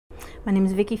My name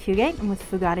is Vickie Fugate. I'm with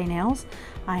Fugaté Nails.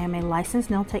 I am a licensed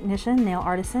nail technician, nail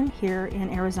artisan here in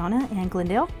Arizona and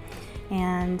Glendale,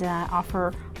 and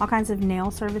offer all kinds of nail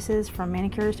services from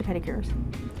manicures to pedicures.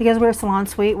 Because we're a salon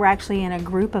suite, we're actually in a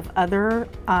group of other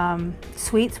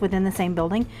suites within the same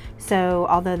building. So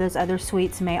although those other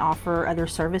suites may offer other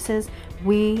services,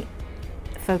 we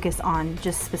focus on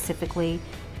just specifically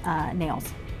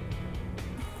nails.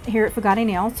 Here at Fugaté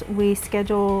Nails, we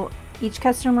schedule each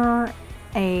customer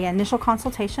an initial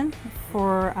consultation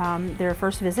for their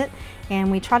first visit,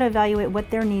 and we try to evaluate what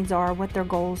their needs are, what their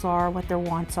goals are, what their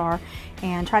wants are,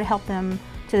 and try to help them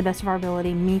to the best of our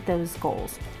ability meet those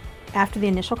goals. After the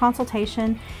initial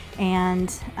consultation and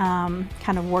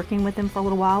kind of working with them for a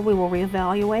little while, we will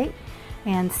reevaluate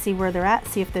and see where they're at,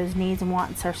 see if those needs and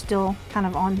wants are still kind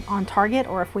of on target,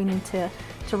 or if we need to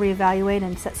reevaluate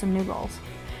and set some new goals.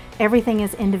 Everything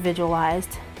is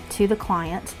individualized to the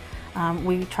client.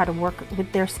 We try to work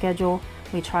with their schedule.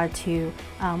 We try to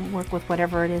work with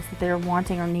whatever it is that they're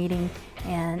wanting or needing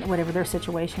and whatever their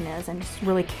situation is, and just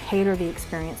really cater the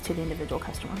experience to the individual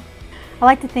customer. I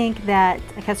like to think that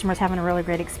a customer is having a really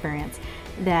great experience,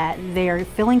 that they're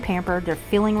feeling pampered, they're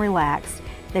feeling relaxed,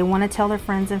 they want to tell their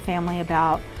friends and family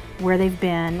about where they've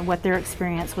been, what their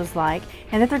experience was like,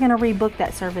 and that they're going to rebook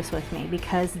that service with me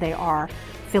because they are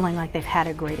feeling like they've had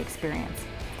a great experience.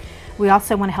 We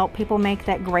also want to help people make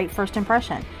that great first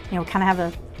impression. You know, kind of have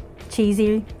a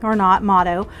cheesy or not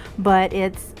motto, but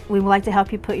we would like to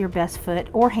help you put your best foot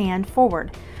or hand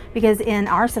forward, because in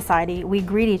our society we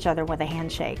greet each other with a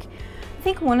handshake. I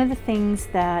think one of the things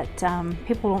that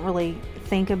people don't really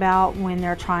think about when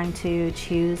they're trying to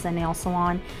choose a nail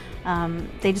salon,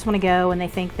 they just want to go and they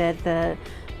think that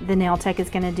the nail tech is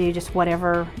going to do just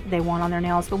whatever they want on their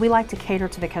nails, but we like to cater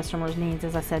to the customer's needs,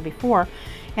 as I said before,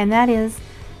 and that is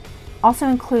also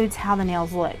includes how the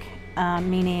nails look,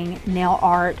 meaning nail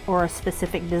art or a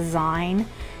specific design.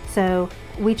 So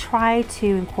we try to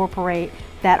incorporate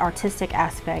that artistic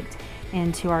aspect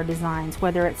into our designs,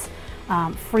 whether it's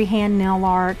freehand nail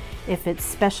art, if it's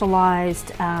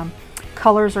specialized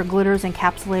colors or glitters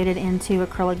encapsulated into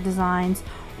acrylic designs,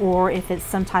 or if it's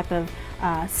some type of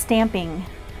stamping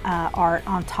art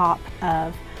on top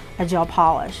of a gel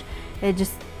polish. It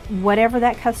just, whatever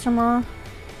that customer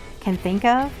can think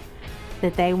of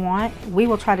that they want, we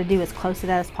will try to do as close to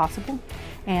that as possible.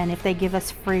 And if they give us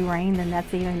free reign, then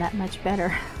that's even that much better.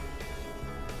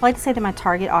 I like to say that my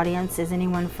target audience is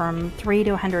anyone from 3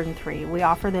 to 103. We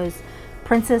offer those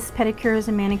princess pedicures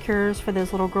and manicures for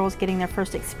those little girls getting their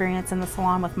first experience in the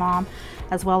salon with mom,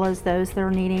 as well as those that are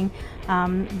needing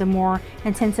the more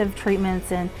intensive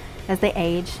treatments and as they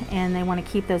age and they want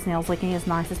to keep those nails looking as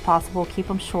nice as possible, keep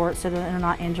them short so that they're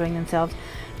not injuring themselves.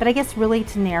 But I guess really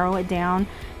to narrow it down,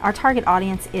 our target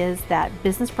audience is that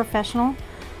business professional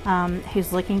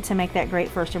who's looking to make that great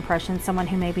first impression, someone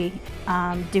who may be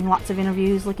doing lots of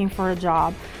interviews looking for a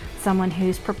job, someone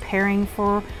who's preparing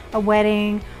for a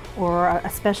wedding or a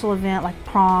special event like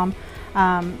prom.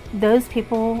 Those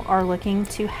people are looking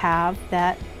to have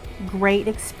that great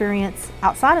experience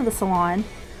outside of the salon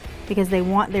because they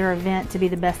want their event to be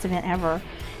the best event ever,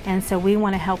 and so we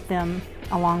want to help them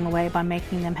along the way by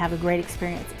making them have a great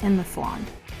experience in the salon.